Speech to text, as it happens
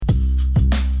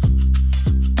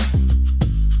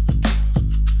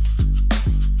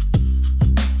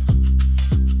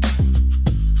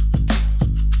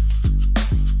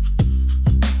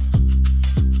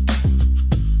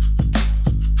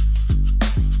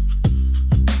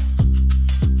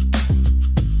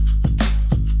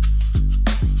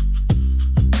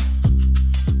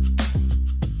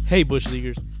Hey, Bush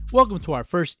Leaguers. Welcome to our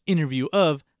first interview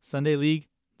of Sunday League,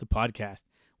 the podcast.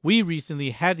 We recently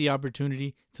had the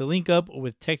opportunity to link up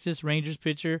with Texas Rangers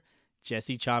pitcher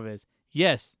Jesse Chavez.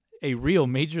 Yes, a real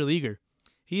major leaguer.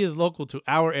 He is local to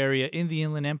our area in the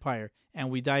Inland Empire, and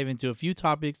we dive into a few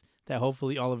topics that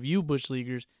hopefully all of you Bush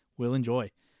Leaguers will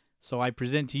enjoy. So I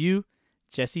present to you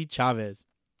Jesse Chavez.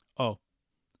 Oh,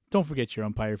 don't forget your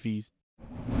umpire fees.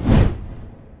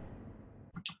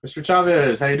 Mr.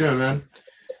 Chavez, how you doing, man?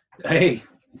 Hey,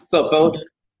 what's up, fellas?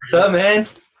 What's up, man?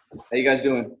 How you guys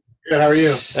doing? Good. How are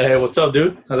you? Hey, what's up,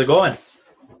 dude? How's it going?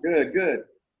 Good.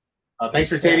 Thanks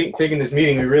for taking this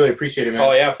meeting. We really appreciate it, man.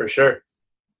 Oh, yeah, for sure.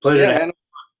 Pleasure to have Man.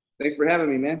 Thanks for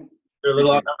having me, man. you. A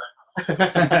little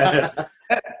outnumbered.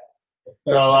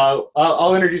 So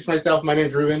I'll introduce myself. My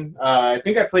name's Ruben. I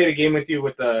think I played a game with you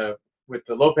with the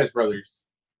Lopez brothers.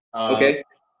 Okay.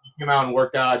 You came out and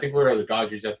worked out. I think we were the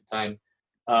Dodgers at the time.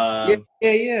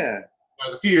 Yeah. That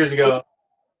was a few years ago.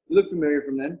 You look familiar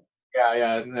from then.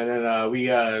 Yeah. And then we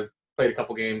played a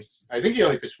couple games. I think you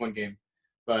only pitched one game,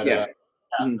 but Yeah. it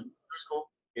was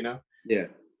cool. You know. Yeah.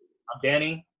 I'm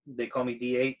Danny. They call me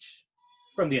DH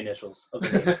from the initials.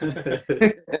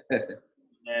 Okay.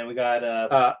 And we got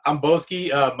I'm Boski.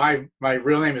 My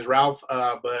real name is Ralph,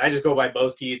 but I just go by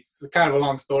Boski. It's kind of a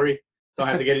long story. Don't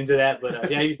have to get into that. But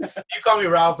yeah, you call me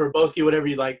Ralph or Boski, whatever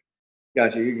you like.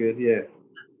 Gotcha. You're good. Yeah.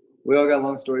 We all got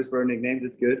long stories for our nicknames.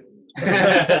 It's good.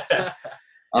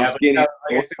 I'm skinny. Like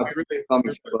I said, we really I'm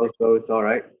close, so it's all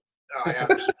right. Oh, yeah,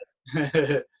 for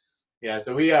sure. Yeah,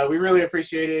 so we really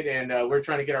appreciate it, and we're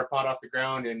trying to get our pod off the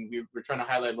ground, and we're trying to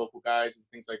highlight local guys and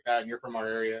things like that. And you're from our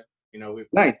area, you know.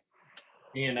 Nice.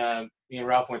 Me and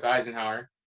Ralph went to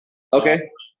Eisenhower. Okay.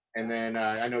 And then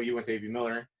I know you went to A.B.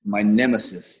 Miller. My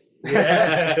nemesis.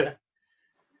 Yeah.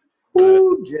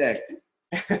 Woo, Jack.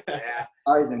 Yeah.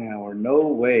 Eisenhower. No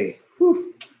way.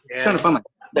 Whew. Yeah. Trying to find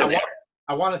my.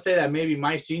 I want to say that maybe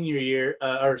my senior year,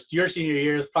 or your senior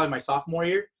year, is probably my sophomore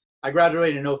year. I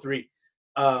graduated in 2003.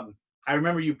 I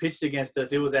remember you pitched against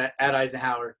us. It was at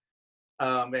Eisenhower.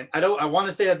 And I want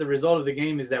to say that the result of the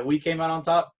game is that we came out on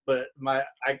top, but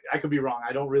I could be wrong.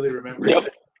 I don't really remember. Yep.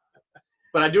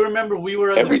 But I do remember we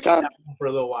were Every time. for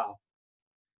a little while.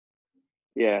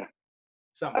 Yeah.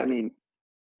 Something. I mean,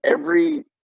 every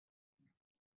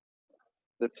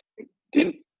that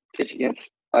didn't pitch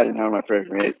against Eisenhower my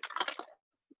freshman year.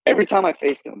 Every time I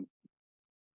faced him,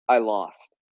 I lost.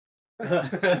 And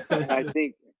I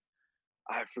think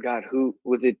I forgot who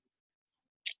was it.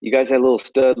 You guys had a little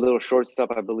stud, little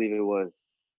shortstop, I believe it was,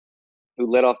 who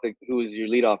was your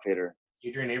leadoff hitter.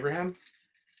 Adrian Abraham?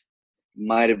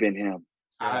 Might have been him.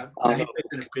 He plays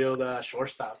in the field,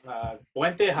 shortstop.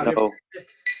 Puente, Javier No. Puente,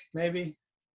 maybe.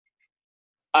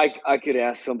 I could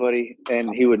ask somebody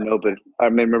and he would know, but I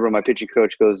remember my pitching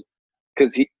coach goes,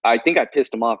 because I think I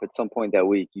pissed him off at some point that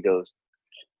week. He goes,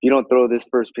 "You don't throw this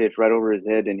first pitch right over his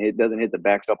head and it doesn't hit the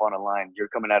backstop on a line, you're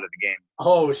coming out of the game."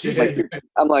 Oh shit!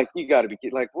 I'm like, you got to be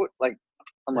kidding! Like what? Like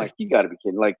I'm like, you got to be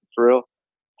kidding! Like for real?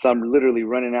 So I'm literally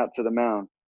running out to the mound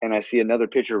and I see another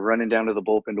pitcher running down to the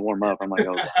bullpen to warm up. I'm like,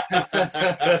 oh.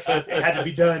 It had to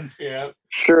be done. Yeah.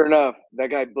 Sure enough,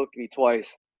 that guy booked me twice.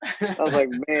 I was like,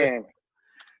 man.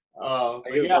 Oh,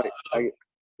 It was yeah.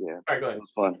 yeah, All right, go ahead. it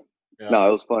was fun. Yeah. No,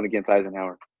 it was fun against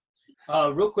Eisenhower.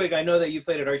 real quick. I know that you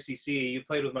played at RCC. You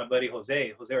played with my buddy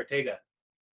Jose Ortega.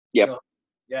 Yep.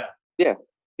 Yeah. He's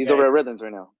Yeah. over at Redlands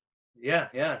right now. Yeah.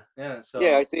 So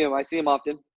Yeah, I see him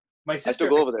often. my I sister still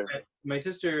go over there. My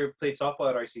sister played softball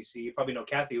at RCC. You probably know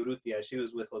Kathy Urrutia. She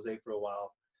was with Jose for a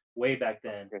while, way back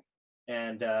then. Okay.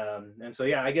 And so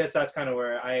yeah, I guess that's kind of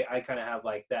where I kind of have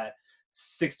like that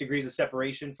 6 degrees of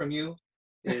separation from you.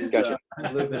 Is Gotcha.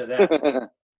 a little bit of that.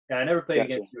 Yeah, I never played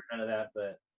Gotcha. against you or none of that,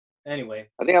 but anyway.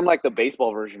 I think I'm like the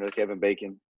baseball version of Kevin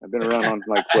Bacon. I've been around on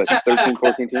like what 13,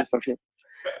 14 teams, some shit.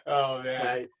 Oh, yeah.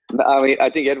 Nice. No, I mean,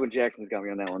 I think Edwin Jackson's got me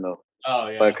on that one though, Oh,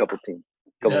 yeah. by a couple teams,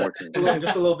 more teams.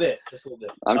 Just a little bit.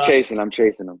 I'm chasing them.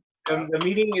 The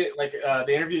meeting, the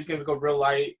interview is going to go real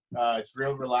light. It's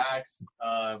real relaxed.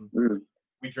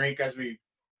 We drink as we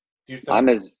do stuff. I'm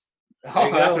as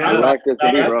Oh, that's what I'm relaxed as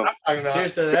can be, that's bro. what I'm talking about.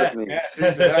 Cheers to Trust that. me. Yeah,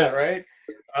 cheers to that, right?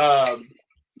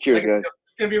 Cheers, guys.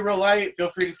 It's gonna be real light. Feel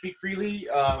free to speak freely.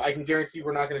 I can guarantee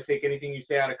we're not gonna take anything you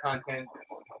say out of content.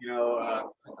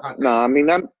 Content. No, I mean,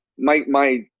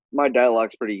 my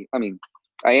dialogue's pretty. I mean,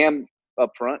 I am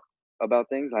upfront about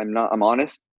things. I'm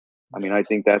honest. I mean, I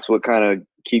think that's what kind of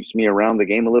keeps me around the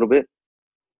game a little bit,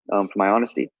 for my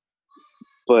honesty.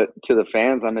 But to the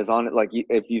fans, I'm as honest. Like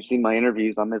if you've seen my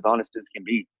interviews, I'm as honest as can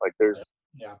be. Like there's,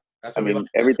 That's I what we mean,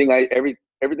 like.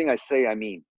 everything I say, I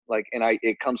mean. Like, and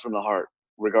it comes from the heart,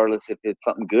 regardless if it's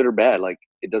something good or bad. Like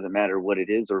it doesn't matter what it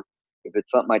is or If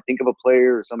it's something I think of a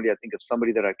player or somebody I think of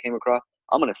somebody that I came across,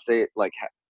 I'm gonna say it like,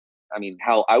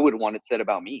 how I would want it said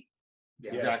about me.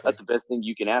 Yeah, exactly. That's the best thing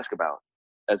you can ask about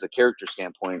as a character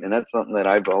standpoint, and that's something that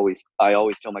I always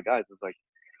tell my guys. It's like,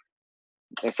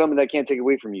 it's something that I can't take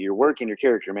away from you. Your work and your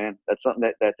character, man. That's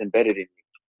something that's embedded in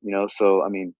you. So I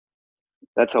mean,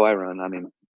 that's how I run. I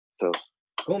mean, so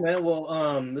Cool, man. Well,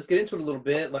 let's get into it a little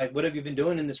bit. Like, what have you been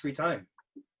doing in this free time?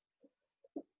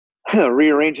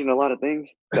 rearranging a lot of things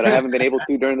that I haven't been able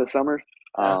to during the summer.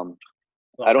 Well,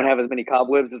 I don't have as many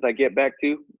cobwebs as I get back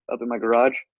to up in my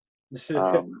garage.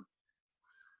 But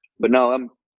no, I'm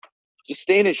just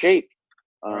staying in shape.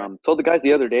 Told the guys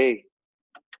the other day,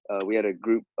 we had a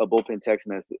bullpen text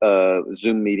message,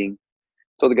 Zoom meeting.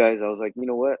 Told the guys, I was like, you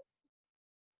know what?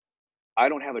 I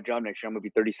don't have a job next year. I'm gonna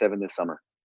be 37 this summer.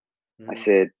 I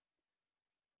said,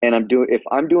 and if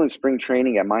I'm doing spring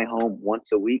training at my home once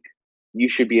a week, you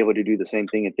should be able to do the same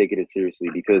thing and take it as seriously,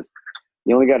 because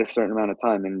you only got a certain amount of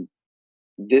time. And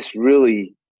this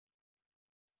really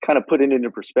kind of put it into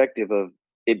perspective of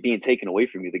it being taken away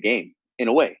from you, the game, in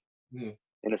a way.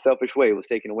 In a selfish way, it was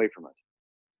taken away from us.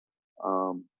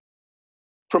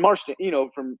 From our,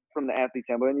 from the athlete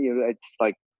standpoint, it's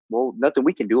like, well, nothing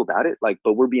we can do about it. Like,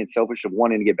 but we're being selfish of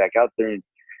wanting to get back out there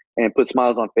and put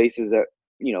smiles on faces that,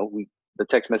 the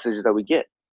text messages that we get.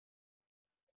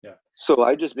 Yeah. So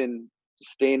I've just been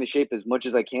staying in shape as much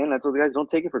as I can. That's what the guys don't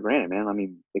take it for granted, man. I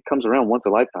mean, it comes around once a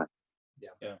lifetime.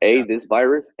 Yeah. This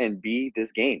virus, and B,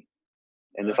 this game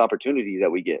and this opportunity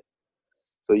that we get.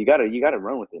 So you gotta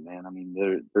run with it, man. I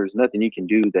mean, there's nothing you can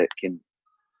do that can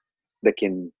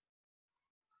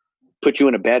put you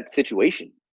in a bad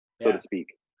situation, so to speak.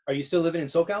 Are you still living in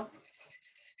SoCal?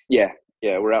 Yeah,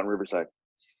 we're out in Riverside.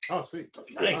 Oh, sweet.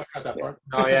 Nice. Not that far.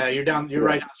 Oh yeah, you're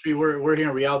right down the street. We're here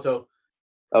in Rialto,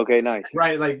 Okay, nice.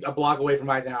 right like a block away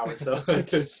from Eisenhower. So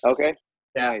Okay,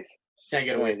 yeah, nice. can't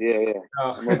get Nice. away. Yeah.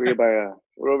 Oh. I'm over here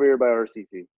we're over here by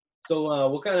RCC. So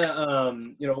what kind of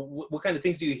what kind of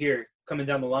things do you hear coming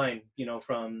down the line,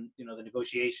 from the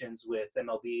negotiations with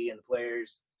MLB and the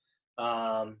players?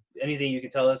 Anything you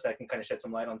can tell us that can kind of shed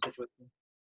some light on the situation?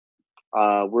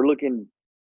 We're looking,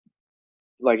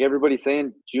 like everybody's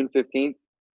saying, June 15th.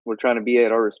 We're trying to be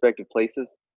at our respective places.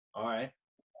 All right.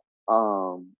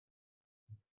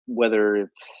 Whether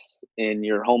it's in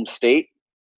your home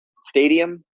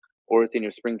stadium or it's in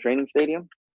your spring training stadium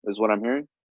is what I'm hearing.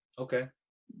 Okay.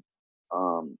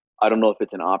 I don't know if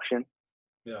it's an option.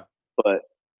 Yeah. But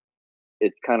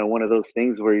it's kind of one of those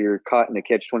things where you're caught in a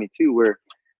catch-22, where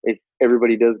if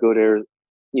everybody does goes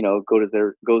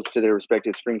to their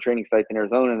respective spring training sites in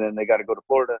Arizona, and then they got to go to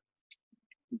Florida,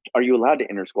 are you allowed to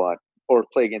inter squad or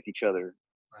play against each other?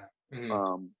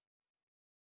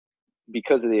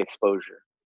 Because of the exposure.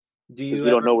 We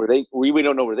don't know where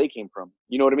they came from.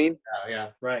 You know what I mean? Yeah.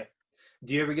 Right.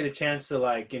 Do you ever get a chance to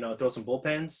throw some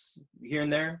bullpens here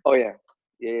and there? Oh yeah.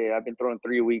 I've been throwing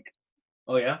 3 a week.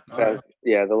 Oh yeah.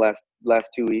 Yeah, the last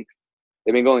 2 weeks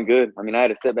they've been going good. I mean, I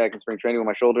had a setback in spring training with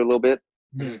my shoulder a little bit.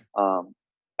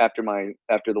 After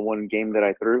the one game that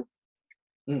I threw.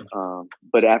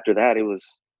 But after that,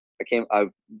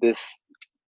 this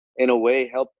in a way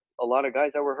helped a lot of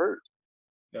guys that were hurt.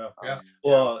 Yeah.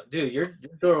 Well, dude, you're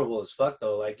durable as fuck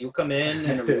though. Like, you'll come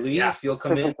in a relief, you'll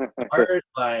come in hard.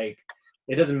 Like,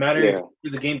 it doesn't matter if you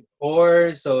threw the game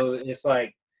before. So it's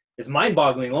like, it's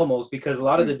mind-boggling almost, because a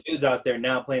lot of the dudes out there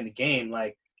now playing the game,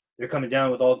 like, they're coming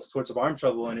down with all sorts of arm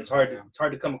trouble, and it's hard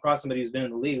to come across somebody who's been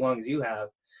in the league as long as you have,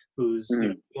 who's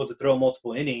able to throw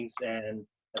multiple innings and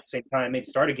at the same time maybe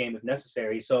start a game if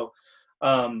necessary. So,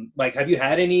 have you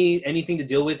had anything to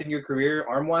deal with in your career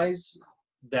arm wise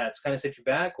that's kind of set you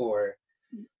back, or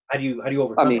how do you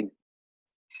overcome? I mean,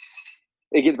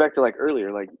 it gets back to like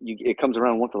earlier, like it comes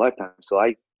around once a lifetime. So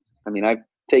I've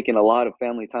taken a lot of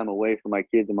family time away from my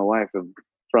kids and my wife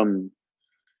from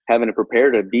having to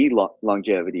prepare to be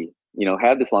longevity.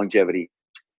 Have this longevity.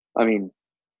 I mean,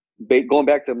 going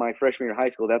back to my freshman year of high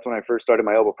school, that's when I first started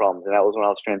my elbow problems, and that was when I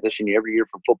was transitioning every year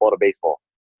from football to baseball.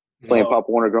 Playing Pop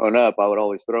Warner growing up, I would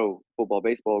always throw football,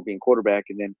 baseball, being quarterback,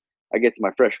 and then I get to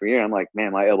my freshman year, I'm like,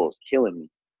 man, my elbow's killing me.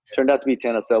 Turned out to be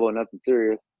tennis elbow, nothing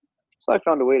serious. So I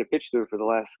found a way to pitch through it for the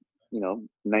last,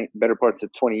 better parts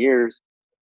of 20 years.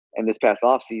 And this past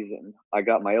off season, I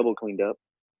got my elbow cleaned up.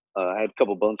 I had a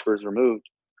couple bone spurs removed,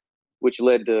 which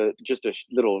led to just a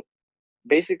little,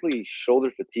 basically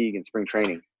shoulder fatigue in spring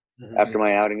training after my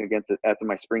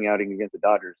spring outing against the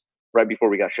Dodgers, right before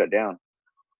we got shut down.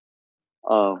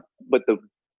 But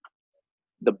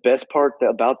the best part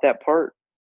about that part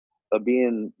of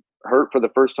being hurt for the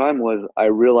first time was I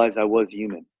realized I was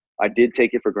human. I did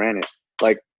take it for granted.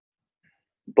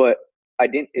 But I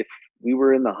didn't. If we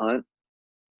were in the hunt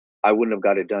I wouldn't have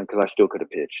got it done because I still could have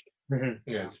pitched.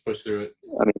 Yeah, just push through it.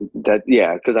 I mean,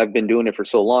 because I've been doing it for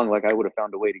so long, like I would have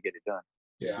found a way to get it done.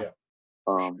 Yeah.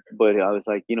 But I was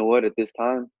like, you know what? At this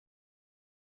time,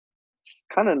 it's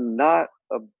kind of not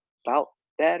about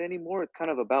that anymore. It's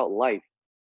kind of about life.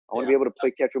 I want to be able to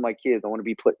play catch with my kids. I want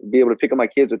to be able to pick up my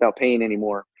kids without pain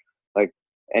anymore. Like,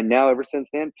 and now ever since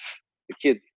then, the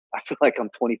kids, I feel like I'm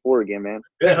 24 again, man.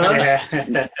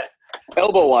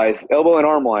 Elbow and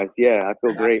arm wise, yeah, I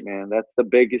feel great, man. That's the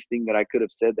biggest thing that I could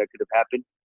have said that could have happened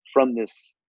from this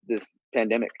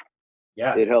pandemic.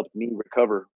 Yeah, it helped me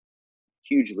recover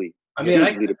hugely. I mean,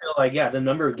 I feel like the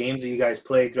number of games that you guys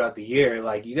play throughout the year,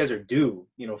 like you guys are due,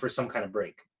 for some kind of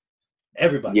break.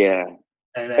 Everybody, and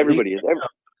everybody is.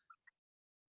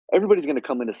 Everybody's going to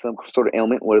come into some sort of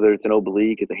ailment, whether it's an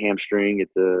oblique, it's a hamstring,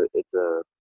 it's a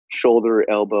shoulder,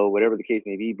 elbow, whatever the case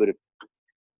may be. But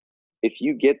if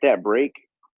you get that break,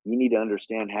 you need to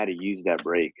understand how to use that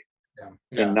break,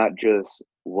 and not just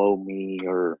woe me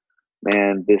or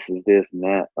man, this is this and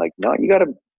that. Like, no, you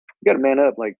gotta man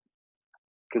up, like,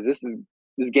 because this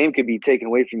game could be taken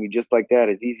away from you just like that,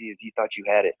 as easy as you thought you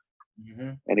had it,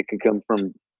 and it can come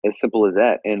from as simple as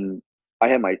that. And I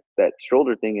had that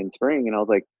shoulder thing in spring, and I was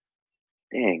like,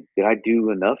 dang, did I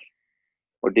do enough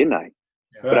or didn't I?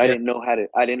 But I didn't know how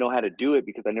to do it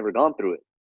because I never gone through it.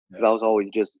 Because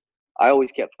I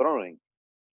always kept throwing.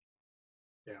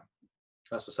 Yeah,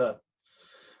 that's what's up.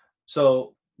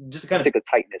 So just to kind of take a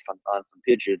tightness on some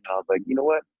pitches, and I was like, you know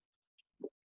what?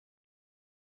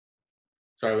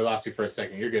 Sorry, we lost you for a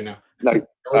second. You're good now. No,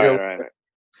 all right.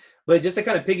 But just to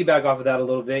kind of piggyback off of that a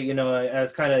little bit,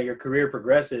 as kind of your career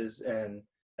progresses and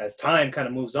as time kind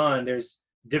of moves on, there's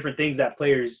different things that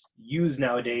players use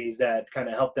nowadays that kind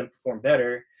of help them perform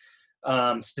better.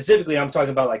 Specifically, I'm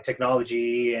talking about like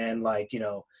technology and like,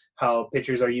 how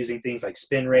pitchers are using things like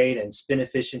spin rate and spin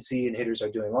efficiency, and hitters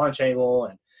are doing launch angle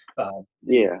and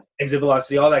exit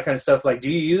velocity, all that kind of stuff. Like,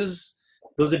 do you use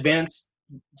those advanced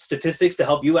statistics to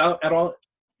help you out at all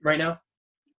right now?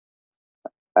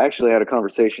 I actually had a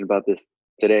conversation about this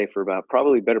today for about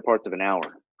probably better parts of an hour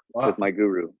with my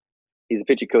guru. He's a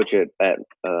pitching coach at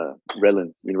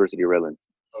Redlands, University of Redlands.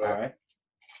 All right.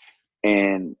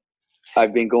 And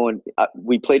I've been going.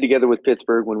 We played together with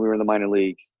Pittsburgh when we were in the minor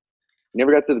leagues.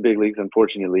 Never got to the big leagues,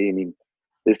 unfortunately. I mean,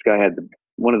 this guy had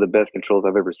one of the best controls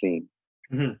I've ever seen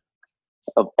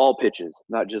of all pitches,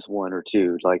 not just one or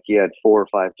two. Like, he had 4 or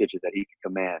 5 pitches that he could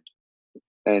command,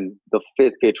 and the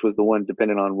 5th pitch was the one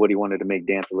depending on what he wanted to make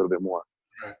dance a little bit more.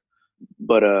 Right.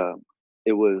 But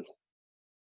it was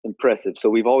impressive. So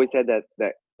we've always had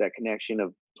that connection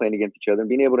of playing against each other and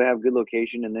being able to have good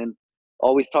location, and then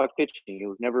always talk pitching. It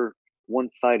was never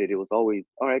one-sided. It was always,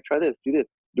 all right, try this, do this,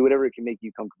 do whatever it can make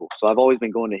you comfortable. So I've always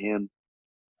been going to him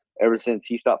ever since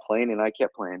he stopped playing and I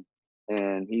kept playing.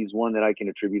 And he's one that I can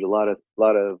attribute a lot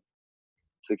of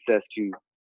success to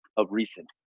of recent.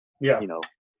 Yeah.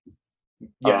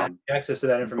 Access to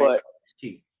that information is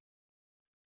key.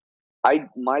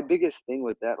 My biggest thing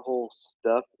with that whole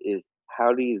stuff is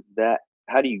how do you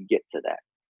get to that?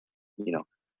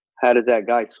 How does that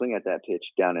guy swing at that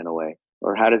pitch down and away?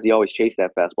 Or how does he always chase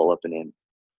that fastball up and in?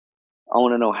 I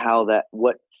want to know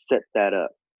what set that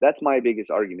up. That's my biggest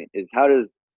argument, is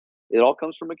it all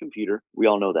comes from a computer. We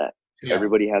all know that. Yeah.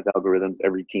 Everybody has algorithms.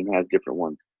 Every team has different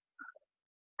ones.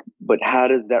 But how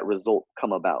does that result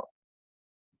come about?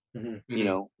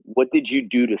 What did you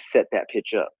do to set that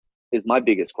pitch up is my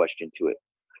biggest question to it.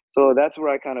 So that's where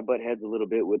I kind of butt heads a little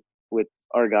bit with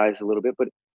our guys a little bit. But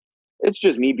it's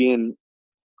just me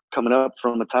coming up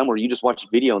from a time where you just watched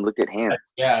video and looked at hands.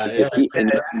 Yeah,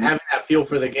 and having that feel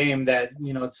for the game that,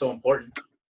 it's so important.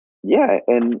 Yeah,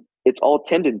 and it's all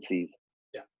tendencies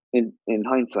in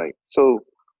hindsight. So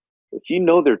if you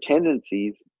know their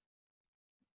tendencies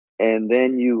and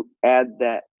then you add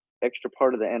that extra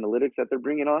part of the analytics that they're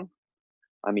bringing on,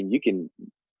 I mean, you can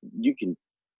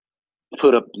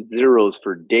put up zeros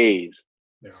for days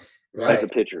as a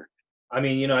pitcher. I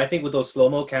mean, I think with those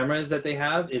slow-mo cameras that they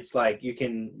have, it's like you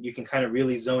can kind of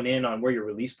really zone in on where your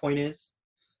release point is.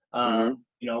 The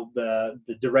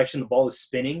direction the ball is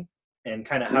spinning and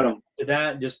kind of how to do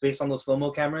that just based on those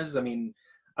slow-mo cameras. I mean,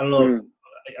 I don't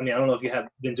know if you have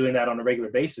been doing that on a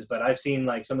regular basis, but I've seen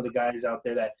like some of the guys out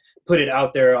there that put it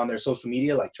out there on their social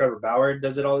media, like Trevor Bauer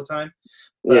does it all the time.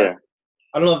 But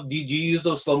I don't know. Do you use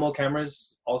those slow-mo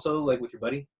cameras also, like with your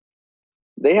buddy?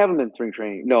 They have them in spring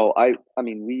training. No, I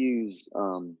mean, we use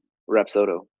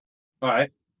Rapsodo. All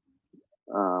right.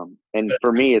 And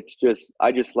for me,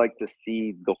 I just like to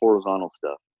see the horizontal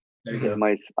stuff.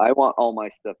 I want all my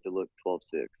stuff to look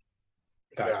 12.6.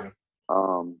 Gotcha.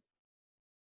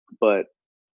 But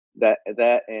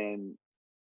that and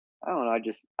I don't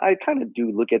know. I kind of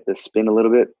do look at the spin a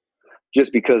little bit,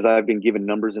 just because I've been given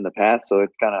numbers in the past, so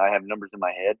it's kind of I have numbers in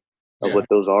my head of what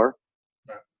those are.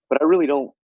 Right. But I really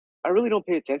don't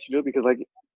pay attention to it because, like,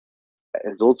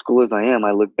 as old school as I am,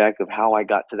 I look back of how I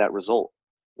got to that result.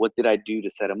 What did I do to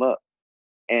set them up?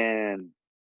 And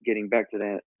getting back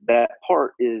to that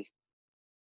part is,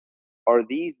 are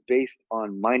these based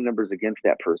on my numbers against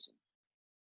that person,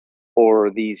 or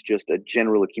are these just a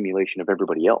general accumulation of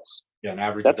everybody else? Yeah, an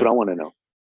average. That's what I want to know.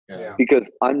 Yeah. Because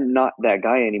I'm not that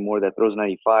guy anymore that throws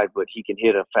 95, but he can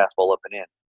hit a fastball up and in.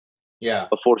 Yeah.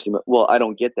 A force him. Well, I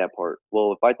don't get that part.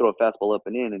 Well, if I throw a fastball up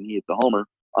and in and he hits a homer,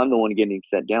 I'm the one getting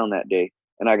set down that day,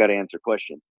 and I got to answer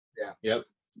questions. Yeah. Yep.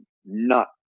 Not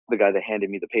the guy that handed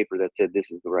me the paper that said this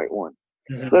is the right one.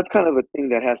 Mhm. So that's kind of a thing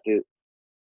that has to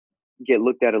get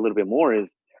looked at a little bit more. Is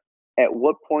at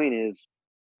what point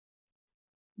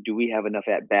do we have enough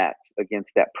at bats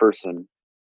against that person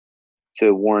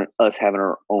to warrant us having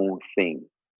our own thing?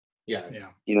 Yeah. Yeah.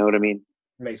 You know what I mean?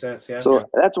 Makes sense. Yeah. So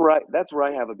that's where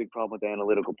I have a big problem with the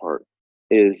analytical part.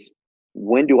 Is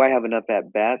when do I have enough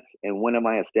at bats, and when am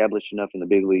I established enough in the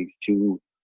big leagues to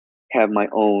have my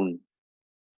own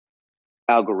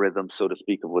algorithm, so to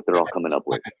speak, of what they're all coming up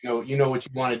with? You know what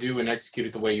you want to do and execute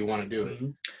it the way you want to do it. Mm-hmm.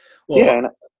 Well, Yeah, and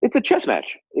it's a chess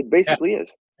match. It basically is.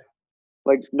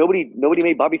 Like nobody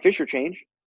made Bobby Fischer change.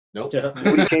 Nope. Yeah.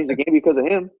 Nobody changed the game because of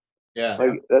him. Yeah.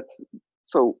 Like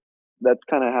that's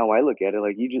kind of how I look at it.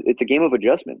 Like it's a game of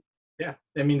adjustment. Yeah,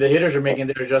 I mean the hitters are making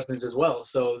their adjustments as well.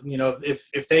 So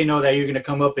if they know that you're going to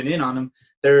come up and in on them,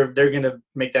 they're going to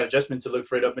make that adjustment to look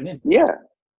for it up and in. Yeah,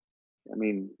 I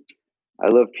mean, I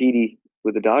love Petey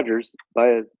with the Dodgers.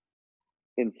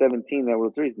 In 17 that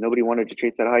World Series, nobody wanted to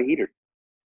chase that high heater.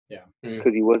 Yeah,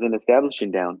 because he wasn't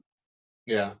establishing down.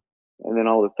 Yeah. And then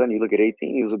all of a sudden, you look at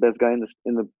 18, he was the best guy in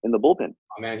the bullpen.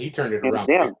 Oh man, he turned it Hands around.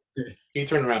 down. He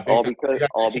turned around big All time. because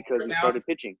he started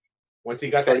pitching. Once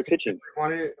he got Started that pitching.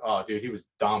 wanted it, oh dude, he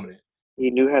was dominant. He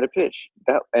knew how to pitch.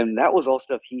 That was all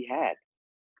stuff he had.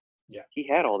 Yeah, he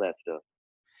had all that stuff.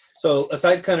 So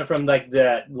aside kind of from like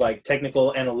that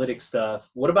technical analytics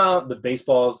stuff, what about the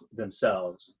baseballs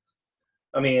themselves?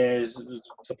 I mean,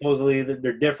 supposedly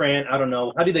they're different. I don't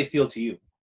know. How do they feel to you?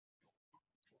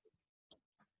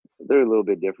 They're a little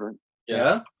bit different.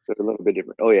 Yeah. They're a little bit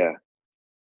different. Oh yeah.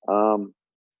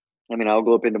 I mean, I'll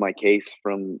go up into my case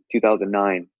from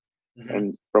 2009,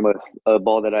 and from a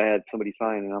ball that I had somebody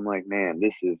sign, and I'm like, man,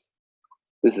 this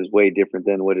is way different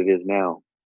than what it is now.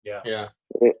 Yeah. Yeah.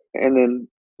 And then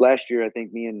last year, I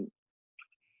think me and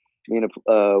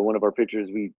one of our pitchers,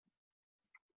 we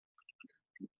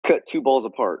cut two balls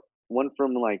apart, one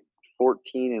from like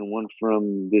 14 and one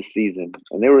from this season,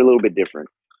 and they were a little bit different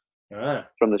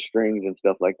from the strings and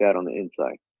stuff like that on the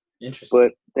inside. Interesting.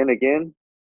 But then again,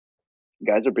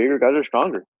 guys are bigger, guys are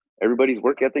stronger. Everybody's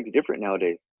work ethic's different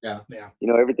nowadays. Yeah. Yeah.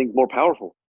 Everything's more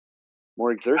powerful,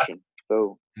 more exertion.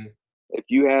 So if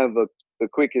you have a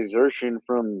quick exertion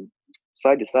from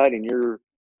side to side in your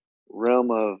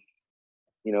realm of,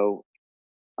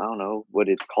 I don't know what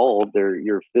it's called,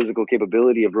 your physical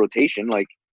capability of rotation, like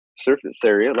surface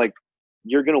area, like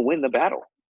you're gonna win the battle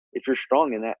if you're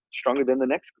stronger than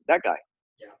that guy.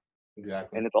 Yeah,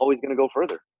 exactly. And it's always gonna go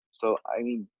further. So I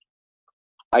mean,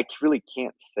 I really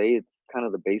can't say it's kind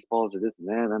of the baseballs or this and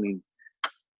that. I mean,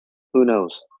 who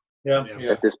knows? Yeah.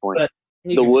 At this point, But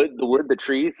the wood, the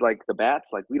trees, like the bats,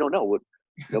 like we don't know what.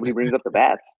 Nobody brings up the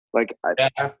bats. Like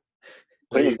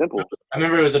plain and simple. I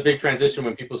remember it was a big transition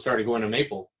when people started going to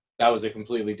maple. That was a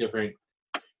completely different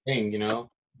thing,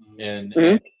 and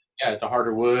yeah, it's a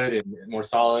harder wood and more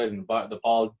solid, and the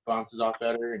ball bounces off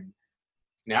better. And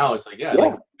now it's like,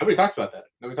 like, nobody talks about that.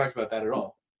 Nobody talks about that at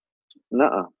all.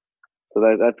 Nuh-uh.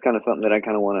 So that's kind of something that I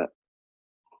kind of want to,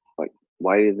 like,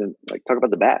 why isn't, like, talk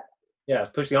about the bat? Yeah,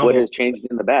 push the envelope. What has changed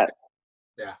in the bat?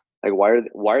 Yeah. Like,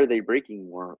 why are they breaking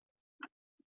more,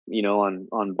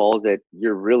 on balls that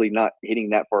you're really not hitting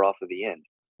that far off of the end?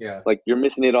 Yeah. Like, you're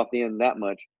missing it off the end that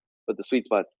much, but the sweet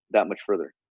spot's that much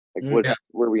further. Like,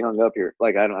 where we hung up here?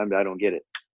 Like, I don't get it.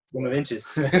 Game of inches.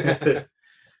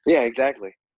 Yeah,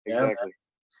 exactly. Yeah. Exactly.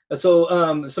 So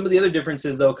some of the other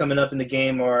differences, though, coming up in the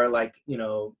game are like,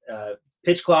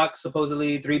 pitch clock,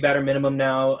 supposedly 3-batter minimum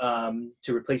now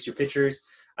to replace your pitchers.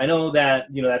 I know that,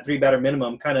 that 3-batter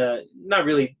minimum kind of not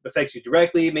really affects you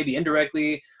directly, maybe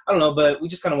indirectly. I don't know, but we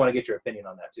just kind of want to get your opinion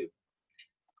on that, too.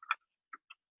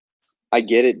 I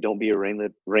get it. Don't be a rain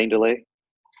delay.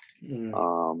 We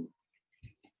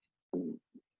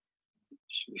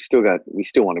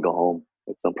still want to go home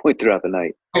at some point throughout the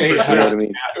night. Oh, you know what I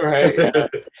mean? Right.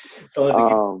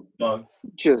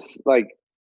 Just like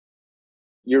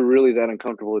you're really that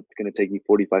uncomfortable, it's going to take you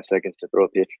 45 seconds to throw a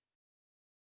pitch.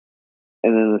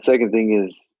 And then the second thing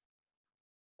is,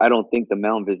 I don't think the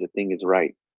mound visit thing is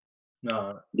right.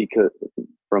 No. Because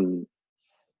from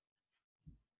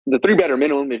the 3-batter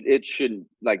minimum, it shouldn't,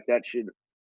 like, that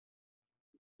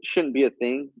shouldn't be a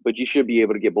thing, but you should be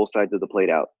able to get both sides of the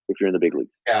plate out if you're in the big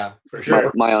leagues. Yeah, for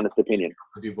sure. My honest opinion.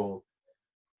 Do both.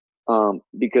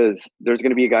 Because there's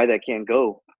going to be a guy that can't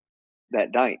go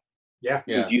that night. Yeah.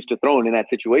 Who's used to throwing in that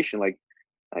situation. Like,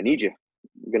 I need you.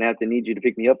 I'm going to need you to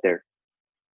pick me up there.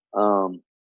 But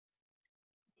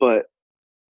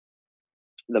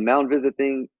the mound visit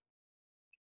thing,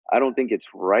 I don't think it's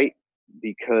right,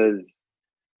 because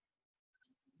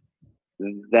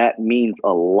that means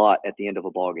a lot at the end of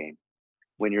a ball game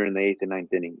when you're in the 8th and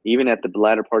 9th inning, even at the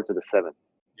latter parts of the 7th,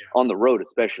 on the road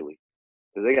especially,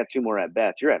 because they got 2 more at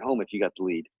bats. You're at home if you got the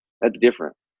lead. That's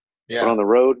different. Yeah. But on the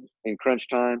road in crunch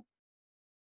time,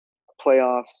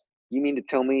 playoffs, you mean to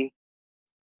tell me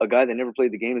a guy that never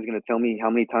played the game is going to tell me how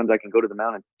many times I can go to the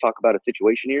mound and talk about a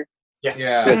situation here?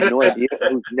 Yeah. Who has no idea,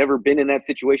 who's never been in that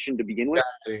situation to begin with?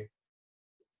 Exactly.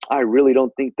 I really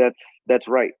don't think that's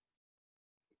right.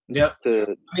 Yep.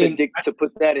 To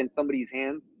put that in somebody's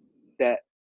hands that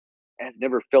has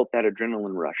never felt that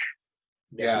adrenaline rush.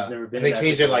 Yeah. And they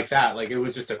changed it like that. Like, it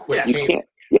was just a quick change.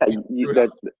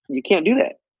 You can't do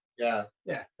that. Yeah.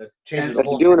 That changes the That's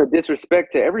whole doing a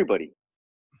disrespect to everybody,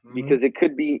 Mhm. because it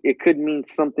could mean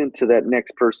something to that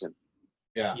next person.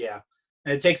 Yeah.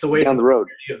 And it takes away down from the road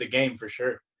of the game for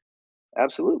sure.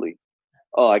 Absolutely.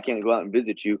 Oh, I can't go out and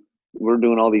visit you. We're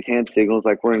doing all these hand signals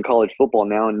like we're in college football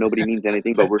now, and nobody means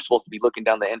anything, but we're supposed to be looking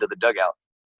down the end of the dugout.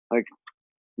 Like,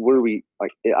 where are we?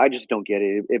 Like, I just don't get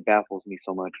it. It baffles me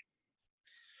so much.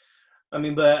 I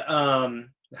mean, but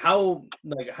how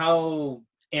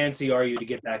antsy are you to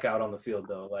get back out on the field,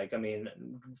 though? Like, I mean,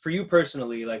 for you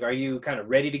personally, like, are you kind of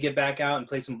ready to get back out and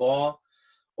play some ball,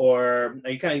 or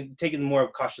are you kind of taking a more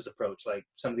cautious approach, like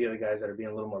some of the other guys that are being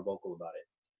a little more vocal about it?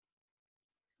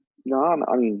 No,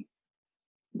 I mean,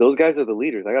 those guys are the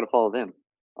leaders. I got to follow them.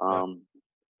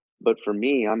 But for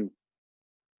me, I'm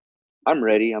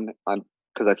ready. I'm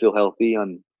because I feel healthy.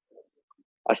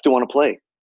 I still want to play.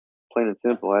 Plain and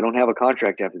simple. I don't have a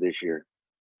contract after this year.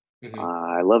 Mhm.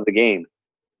 I love the game.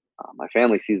 My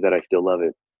family sees that I still love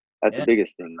it. That's the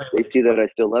biggest thing. They see that I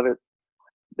still love it.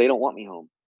 They don't want me home.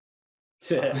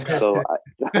 So they're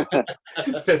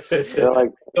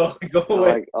like, go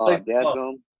away. like, oh, Dad's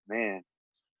home, man.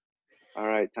 All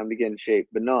right, time to get in shape.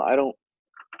 But no, I don't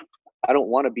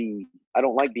want to be. I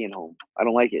don't like being home. I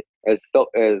don't like it. As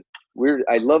weird.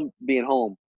 I love being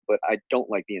home, but I don't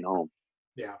like being home.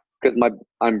 Yeah. Because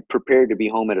I'm prepared to be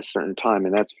home at a certain time,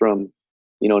 and that's from,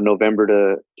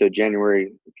 November to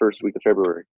January, first week of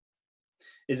February.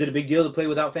 Is it a big deal to play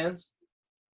without fans?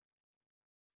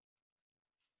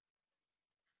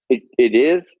 It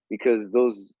is, because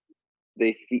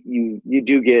you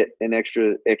do get an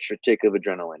extra tick of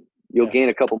adrenaline. You'll gain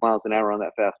a couple miles an hour on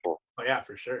that fastball. Oh yeah,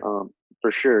 for sure.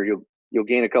 For sure, you'll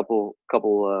gain a couple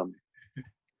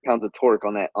pounds of torque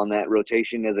on that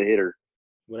rotation as a hitter.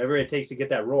 Whatever it takes to get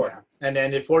that roar. Yeah. And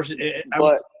then it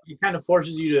kind of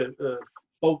forces you to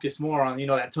focus more on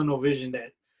that tunnel vision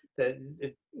that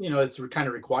it's kind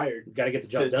of required. You got to get the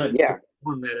job done.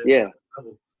 Yeah.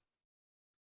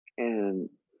 And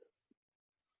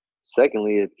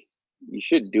secondly, you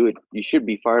should do it. You should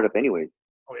be fired up anyways.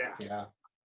 Oh yeah.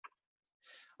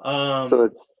 So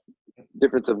it's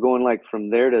difference of going like from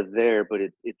there to there, but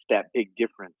it's that big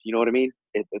difference. You know what I mean?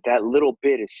 That little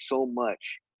bit is so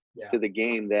much to the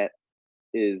game that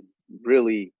is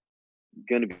really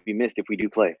going to be missed if we do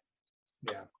play.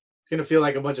 Yeah, it's going to feel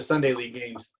like a bunch of Sunday League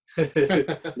games. That's for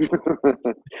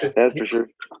sure.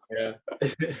 Yeah.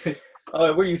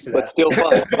 Oh, we're used to that. But still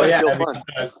fun. Oh, yeah, still fun.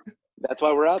 That's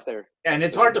why we're out there. Yeah, and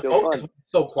it's hard to focus when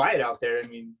it's so quiet out there. I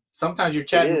mean, sometimes you're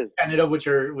chatting it up with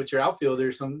your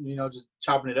outfielders, just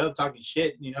chopping it up, talking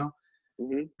shit,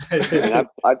 Mm-hmm. And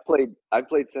I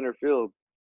played center field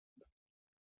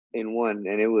in one,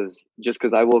 and it was just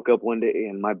because I woke up one day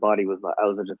and my body was like, I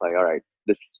was just like, all right,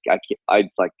 I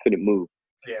couldn't move.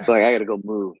 Yeah. So I got to go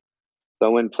move. So I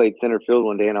went and played center field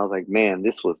one day, and I was like, man,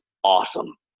 this was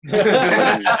awesome.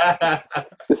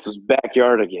 This was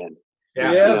backyard again.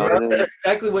 Yeah, that's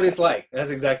exactly what it's like. That's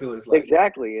exactly what it's like.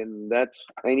 Exactly, and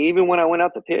even when I went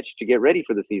out to pitch to get ready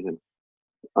for the season,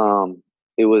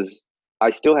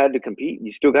 I still had to compete.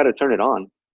 You still got to turn it on,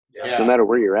 no matter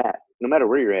where you're at. No matter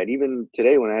where you're at. Even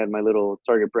today when I had my little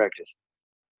target practice,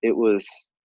 it was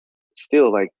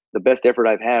still like the best effort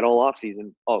I've had all off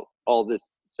season. All this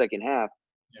second half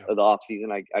of the off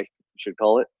season, I should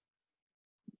call it.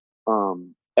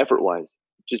 Effort wise,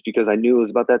 just because I knew it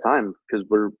was about that time because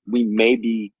we may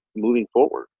be moving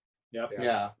forward. Yeah.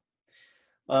 Yeah.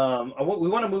 We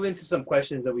want to move into some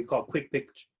questions that we call quick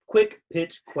pitch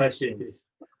questions.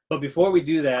 But before we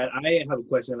do that, I have a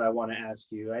question that I want to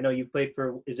ask you. I know you played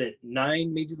for, is it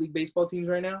 9 Major League Baseball teams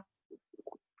right now?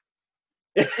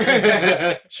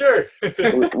 Sure.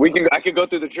 I could go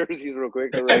through the jerseys real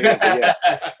quick. Right now, yeah.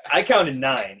 I counted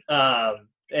 9. And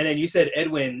then you said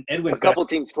Edwin's a couple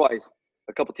teams twice.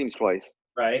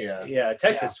 right? Yeah.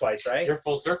 Texas twice, right? You're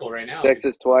full circle right now.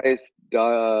 Texas twice.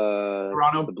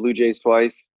 Toronto. The Blue Jays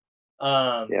twice.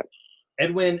 Yeah.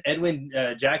 Edwin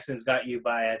Jackson's got you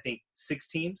by I think 6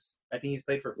 teams. I think he's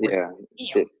played for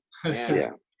 14.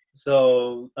 Yeah.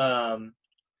 So,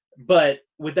 but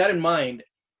with that in mind,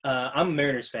 I'm a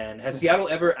Mariners fan. Has Seattle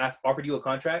ever offered you a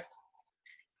contract?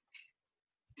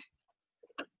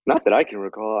 Not that I can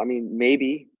recall. I mean,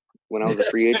 maybe when I was a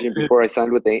free agent before I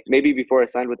signed with the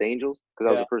Angels because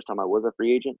that was the first time I was a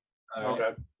free agent.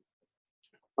 Okay.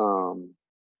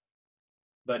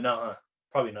 But no,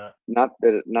 probably not. Not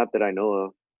that I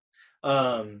know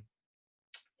of.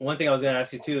 One thing I was going to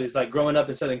ask you too is like growing up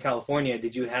in Southern California,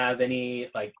 did you have any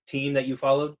like team that you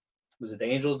followed? Was it the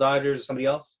Angels, Dodgers, or somebody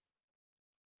else?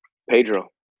 Pedro.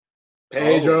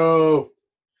 Pedro.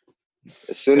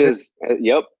 As soon as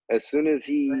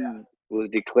he was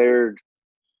declared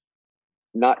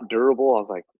not durable, I was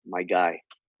like, my guy.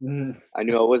 I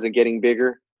knew I wasn't getting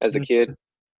bigger as a kid.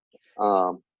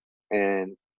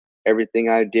 And everything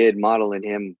I did modeled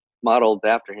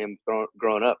after him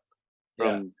growing up.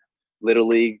 From Little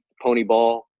League, pony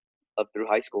ball, up through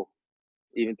high school,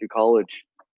 even through college.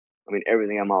 I mean,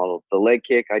 everything I modeled. The leg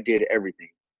kick, I did everything.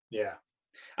 Yeah.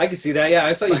 I could see that. Yeah,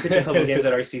 I saw you pitch a couple games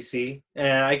at RCC,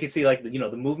 and I could see like the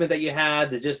movement that you had,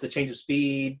 the change of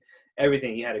speed,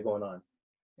 everything you had it going on.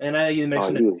 And you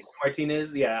mentioned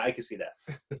Martinez. Yeah, I could see that.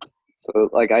 So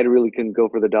like, I really couldn't go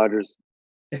for the Dodgers,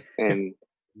 and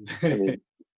I mean,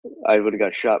 I would have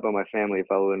got shot by my family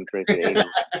if I wouldn't train for the Angels.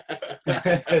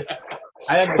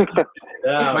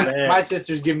 My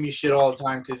sister's giving me shit all the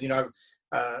time because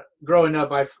growing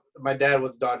up, my dad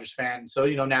was a Dodgers fan, so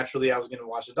naturally I was going to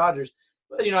watch the Dodgers.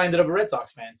 But I ended up a Red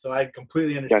Sox fan, so I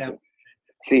completely understand. Gotcha.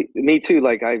 See, me too.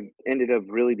 Like I ended up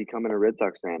really becoming a Red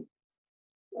Sox fan.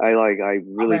 I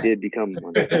really did become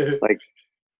one. Like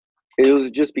it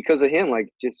was just because of him.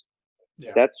 Like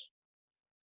that's.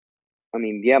 I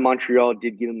mean, yeah, Montreal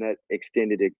did give him that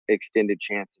extended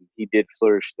chance, and he did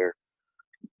flourish there.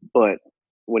 But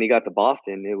when he got to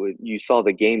Boston, you saw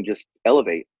the game just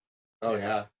elevate. Oh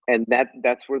yeah, and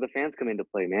that's where the fans come into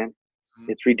play, man.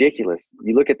 It's ridiculous.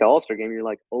 You look at the All-Star game, you're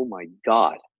like, oh my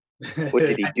God, what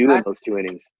did he do in those 2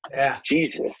 innings? Yeah,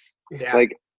 Jesus. Yeah.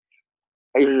 Like,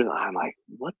 I'm like,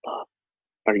 what the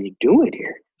are you doing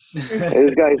here?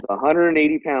 This guy's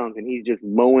 180 pounds, and he's just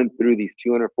mowing through these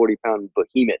 240-pound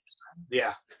behemoths.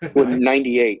 Yeah. With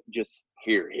 98, just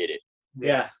hit it.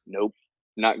 Yeah. Nope,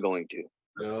 not going to.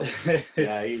 No.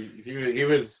 Yeah, he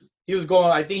was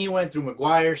going. I think he went through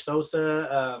McGuire,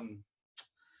 Sosa.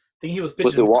 I think he was pitching.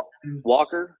 Was it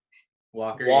Walker?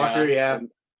 Walker, yeah.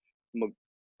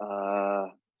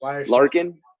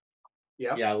 Larkin.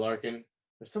 Yeah. Yeah, Larkin.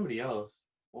 There's somebody else.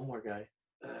 One more guy.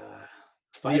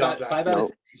 5 out of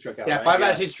 6 he struck out. Yeah, right? 5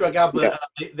 out of 6 struck out, but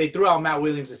they threw out Matt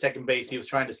Williams at second base. He was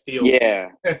trying to steal.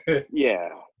 Yeah. Yeah.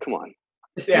 Come on.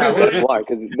 Yeah. Why?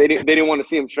 Because they didn't want to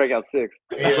see him strike out 6.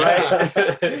 Yeah.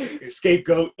 Right.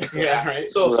 Scapegoat. Yeah. Right.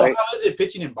 So how is it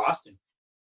pitching in Boston?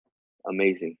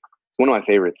 Amazing. It's one of my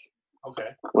favorites. Okay.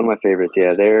 One of my favorites.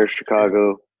 Yeah, there,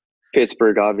 Chicago,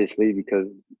 Pittsburgh, obviously because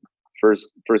first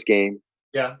game.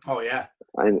 Yeah. Oh yeah.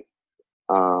 And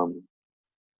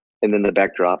then the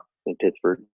backdrop in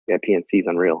Pittsburgh at PNC is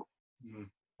unreal. Mm-hmm.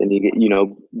 And you get,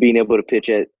 being able to pitch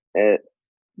at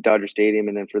Dodger Stadium,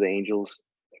 and then for the Angels.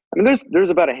 I mean, there's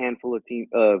about a handful of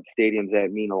stadiums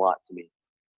that mean a lot to me.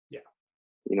 Yeah.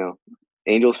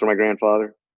 Angels for my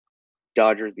grandfather,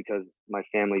 Dodgers because my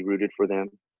family rooted for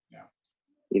them. Yeah.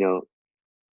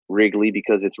 Wrigley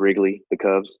because it's Wrigley, the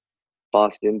Cubs.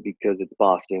 Boston because it's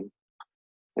Boston.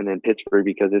 And then Pittsburgh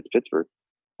because it's Pittsburgh.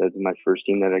 That's my first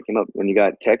team that I came up. And you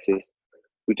got Texas,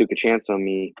 who took a chance on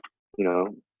me,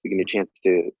 to give me a chance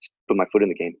to put my foot in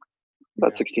the game.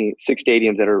 About 6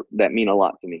 stadiums that mean a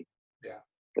lot to me. Yeah.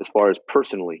 As far as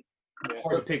personally. Yeah.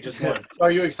 Hard to pick just one. So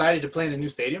are you excited to play in the new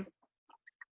stadium?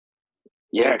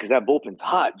 Yeah, because that bullpen's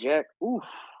hot, Jack. Oof.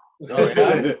 Oh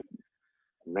yeah.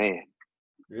 Man.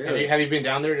 Really? Have you been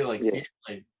down there to see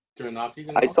it during the off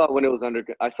season? I saw it when it was under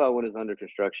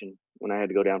construction when I had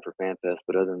to go down for Fan Fest,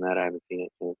 but other than that I haven't seen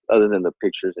it since. Other than the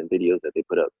pictures and videos that they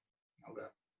put up. Okay.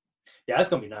 Yeah, that's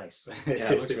gonna be nice.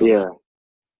 Yeah, it looks really nice.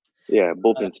 Yeah,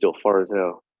 bullpen's still far as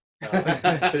hell.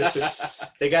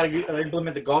 They got to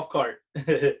implement the golf cart.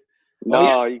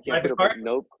 No, you Ride can't the put cart?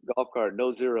 nope, golf cart,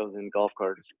 no zeros in golf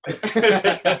carts.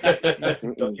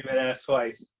 Don't even ask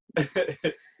twice.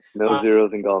 No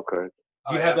zeros in golf carts.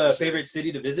 Do you have a favorite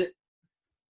city to visit?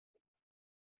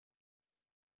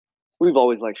 We've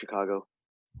always liked Chicago.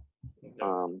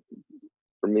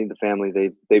 For me, the family,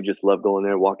 they've just loved going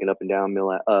there, walking up and down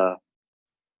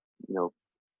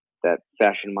that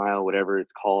Fashion Mile, whatever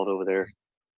it's called over there.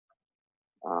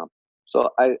 So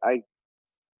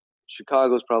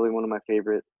Chicago's probably one of my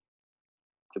favorite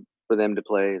for them to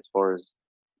play as far as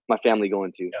my family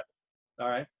going to. Yeah. All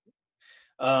right.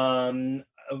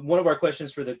 One of our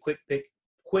questions for the quick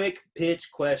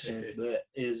pitch question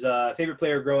is favorite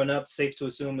player growing up. Safe to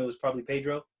assume it was probably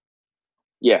Pedro.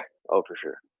 Yeah. Oh, for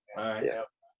sure. All right.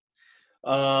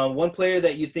 Yeah. One player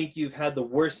that you think you've had the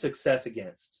worst success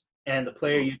against, and the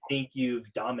player you think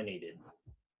you've dominated.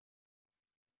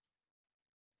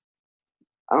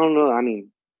 I don't know. I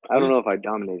mean, I don't know if I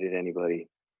dominated anybody.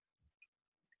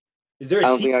 Is there a I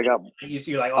don't team think I got. that you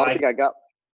see like? I don't think I got.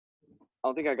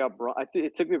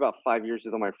 It took me about 5 years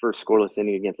to do my first scoreless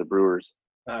inning against the Brewers.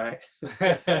 All right.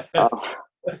 It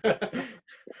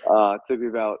took me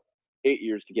about 8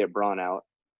 years to get Braun out.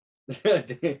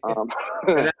 That's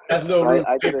no real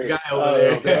guy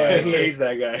over there. He hates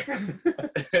that guy.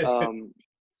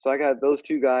 So I got those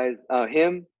two guys.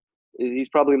 Him, he's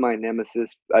probably my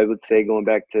nemesis, I would say, going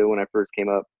back to when I first came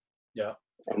up. Yeah.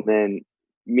 And then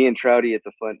me and Trouty,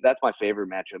 that's my favorite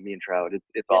matchup, me and Trout.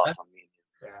 It's awesome.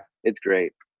 Yeah. It's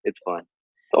great. It's fun.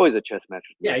 It's always a chess match.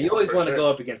 Yeah, you always want to go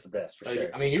up against the best, for sure.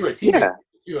 I mean, you were a teammate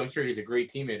too. I'm sure he's a great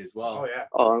teammate as well. Oh, yeah.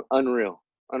 Oh, unreal.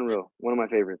 One of my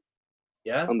favorites.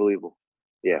 Yeah? Unbelievable.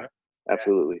 Yeah,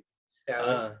 absolutely.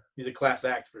 Yeah, he's a class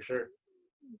act for sure.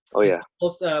 Oh, yeah.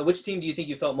 Which team do you think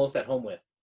you felt most at home with?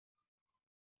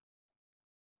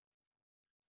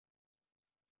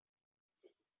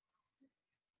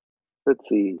 Let's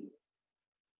see.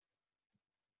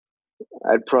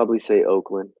 I'd probably say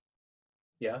Oakland.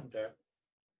 Yeah. Okay.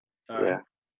 All right. Yeah.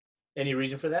 Any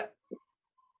reason for that?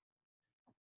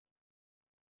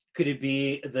 Could it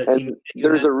be the And team?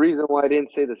 there's a reason why I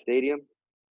didn't say the stadium.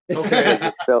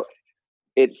 Okay.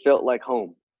 It felt like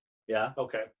home. Yeah.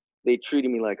 Okay. They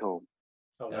treated me like home.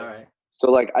 Okay. All right.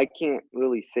 So, like, I can't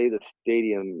really say the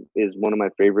stadium is one of my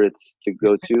favorites to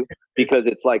go to because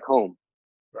it's like home.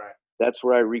 Right. That's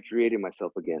where I recreated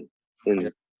myself again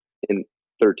in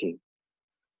 13.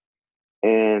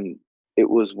 And it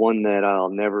was one that I'll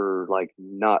never,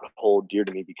 not hold dear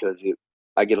to me because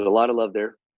I get a lot of love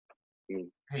there. I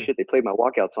mean, shit, they played my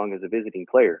walkout song as a visiting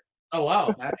player. Oh,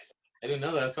 wow. Nice. I didn't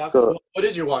know that. That's awesome. So, what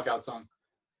is your walkout song?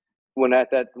 When I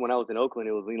was in Oakland,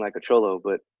 it was Lean Like a Cholo,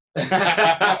 but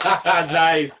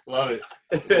Nice. Love it.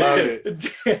 Love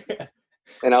it.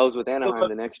 and I was with Anaheim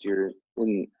the next year,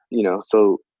 and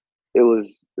so it was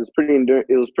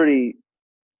pretty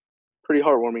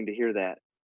heartwarming to hear that,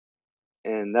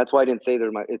 and that's why I didn't say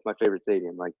it's my favorite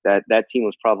stadium. Like that team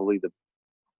was probably the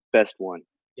best one.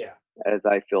 Yeah. As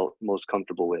I felt most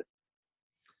comfortable with.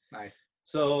 Nice.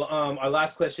 So our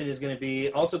last question is going to be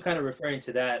also kind of referring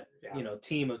to that,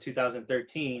 team of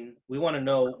 2013. We want to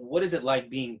know, what is it like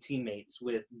being teammates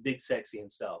with Big Sexy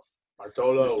himself,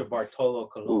 Mr. Bartolo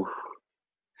Colon?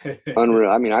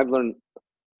 Unreal. I mean, I learned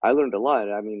a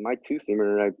lot. I mean, my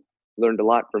two-seamer, I learned a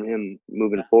lot from him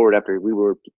moving forward after we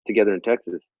were together in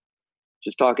Texas.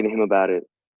 Just talking to him about it,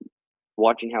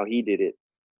 watching how he did it,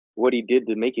 what he did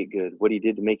to make it good, what he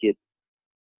did to make it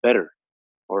better,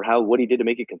 or what he did to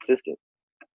make it consistent.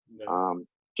 Yeah.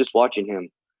 Just watching him,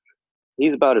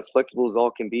 he's about as flexible as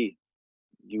all can be.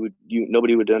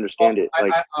 Nobody would understand it.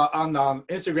 On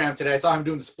Instagram today, I saw him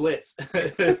doing the splits.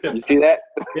 You see that?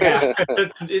 Yeah,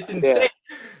 it's insane.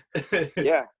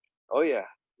 Yeah. Oh yeah,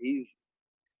 he's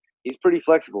pretty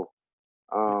flexible.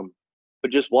 But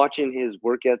just watching his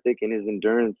work ethic and his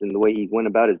endurance and the way he went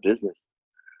about his business,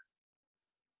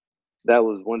 that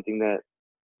was one thing that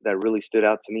really stood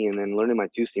out to me. And then learning my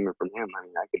two-seamer from him, I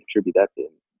mean, I could attribute that to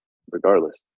him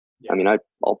regardless. Yeah. I mean,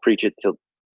 I'll preach it till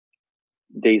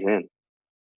day's end.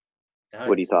 Nice.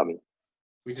 What he taught me.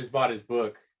 We just bought his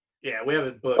book. Yeah, we have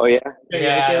his book. Oh, yeah?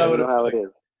 Yeah. I don't know how it is.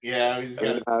 Yeah, we just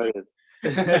got how it is.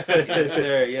 Yes,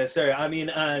 sir. Yes, sir. I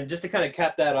mean, just to kind of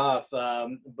cap that off,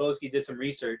 Boski did some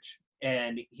research,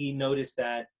 and he noticed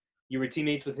that you were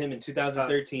teammates with him in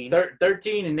 2013.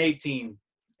 13 and 18.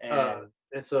 And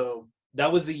so that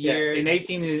was the year. In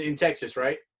 18 in Texas,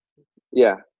 right?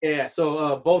 Yeah. Yeah.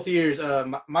 So both years,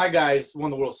 my guys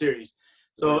won the World Series.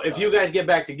 So if you guys get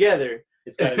back together,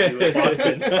 it's got to be with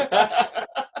Boston.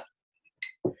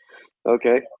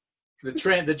 Okay. The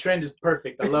trend is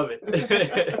perfect. I love it.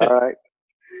 All right.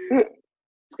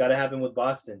 It's got to happen with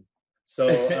Boston. So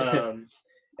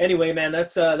anyway, man,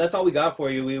 that's all we got for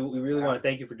you. We really want to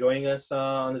thank you for joining us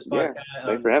on this podcast.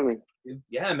 Thanks for having me.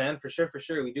 Yeah, man, for sure.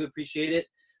 We do appreciate it.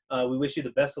 We wish you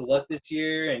the best of luck this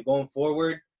year and going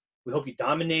forward. We hope you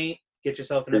dominate. Get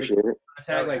yourself another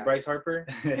contact like Bryce Harper.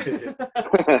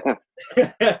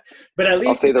 But at least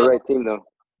I'll say the right team though.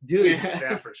 Dude,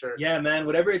 yeah, for sure. Yeah, man.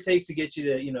 Whatever it takes to get you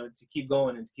to, to keep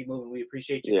going and to keep moving. We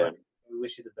appreciate you. Yeah. We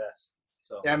wish you the best.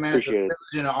 So yeah, man, it's a appreciate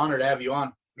privilege and an honor to have you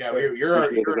on. Yeah, Sure. you're our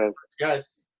Appreciate it, first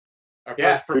guest, our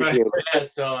Yeah, first professional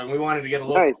guest. So, and we wanted to get a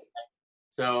little. Nice.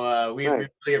 So we Nice.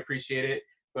 really appreciate it.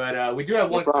 But we do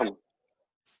have No problem.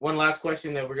 one last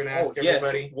question that we're gonna ask yes.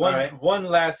 everybody. One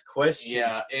last question.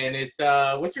 Yeah, and it's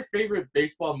what's your favorite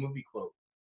baseball movie quote?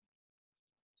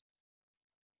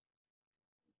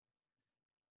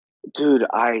 Dude,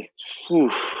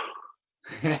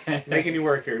 Making you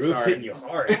work here. Rube's Sorry. hitting you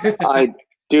hard.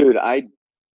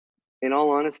 in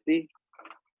all honesty,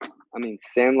 I mean,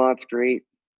 Sandlot's great.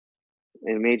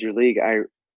 In Major League, I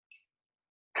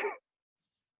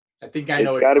think I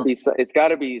know. it's got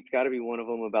to be one of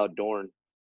them about Dorn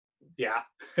Yeah.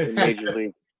 in Major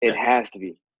League. It has to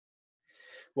be.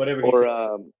 Whatever he said.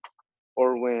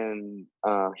 Or when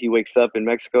he wakes up in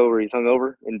Mexico where he's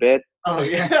hungover in bed. Oh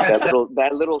yeah.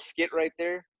 That little skit right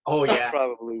there. Oh That's yeah.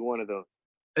 probably one of those.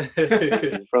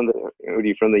 From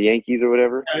the Yankees or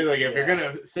whatever. Like if you're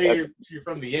gonna say you're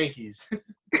from the Yankees.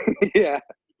 Yeah.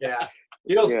 Yeah.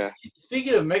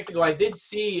 Speaking of Mexico, I did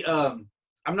see. I'm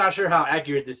not sure how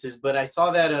accurate this is, but I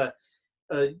saw that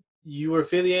you were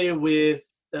affiliated with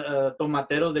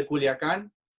Tomateros de Culiacan.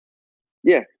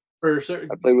 Yeah. For certain.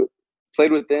 I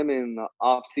played with them in the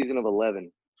off season of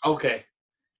 11. Okay.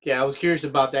 Yeah, I was curious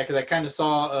about that because I kind of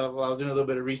saw while I was doing a little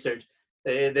bit of research.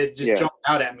 That just jumped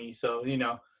out at me. So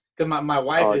because my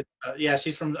wife is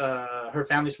she's from her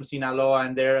family's from Sinaloa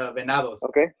and they're Venados.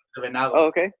 Okay. The Venados. Oh,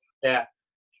 okay. Yeah.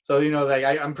 So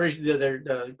I'm pretty sure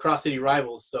they're cross city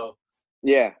rivals. So.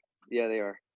 Yeah, they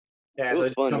are. Yeah, it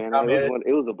was fun, man.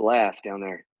 It was a blast down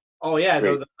there. Oh yeah,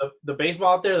 the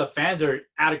baseball out there, the fans are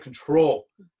out of control.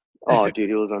 Oh, dude,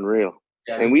 it was unreal.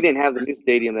 Yeah, and we didn't have the new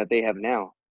stadium that they have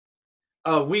now.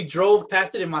 We drove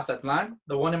past it in Mazatlan,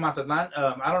 the one in Mazatlan.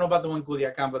 I don't know about the one in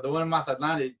Culiacan, but the one in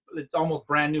Mazatlan, it's almost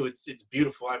brand new. It's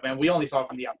beautiful. I mean, we only saw it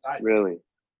from the outside. Really?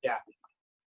 Yeah.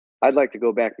 I'd like to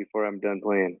go back before I'm done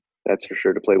playing. That's for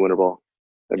sure, to play winter ball.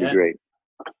 That'd be great.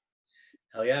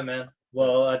 Hell yeah, man.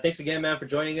 Well, thanks again, man, for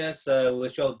joining us.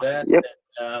 Wish you all the best. Yep.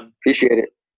 And, appreciate it.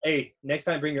 Hey, next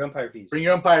time, bring your umpire fees. Bring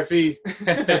your umpire fees.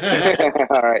 All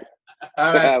right.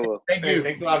 All right. I will. Thank you. Hey,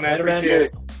 thanks a lot, man. Later, man. Appreciate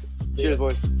it. Cheers,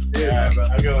 boys. Yeah, bro.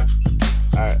 Have a good one.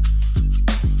 All right.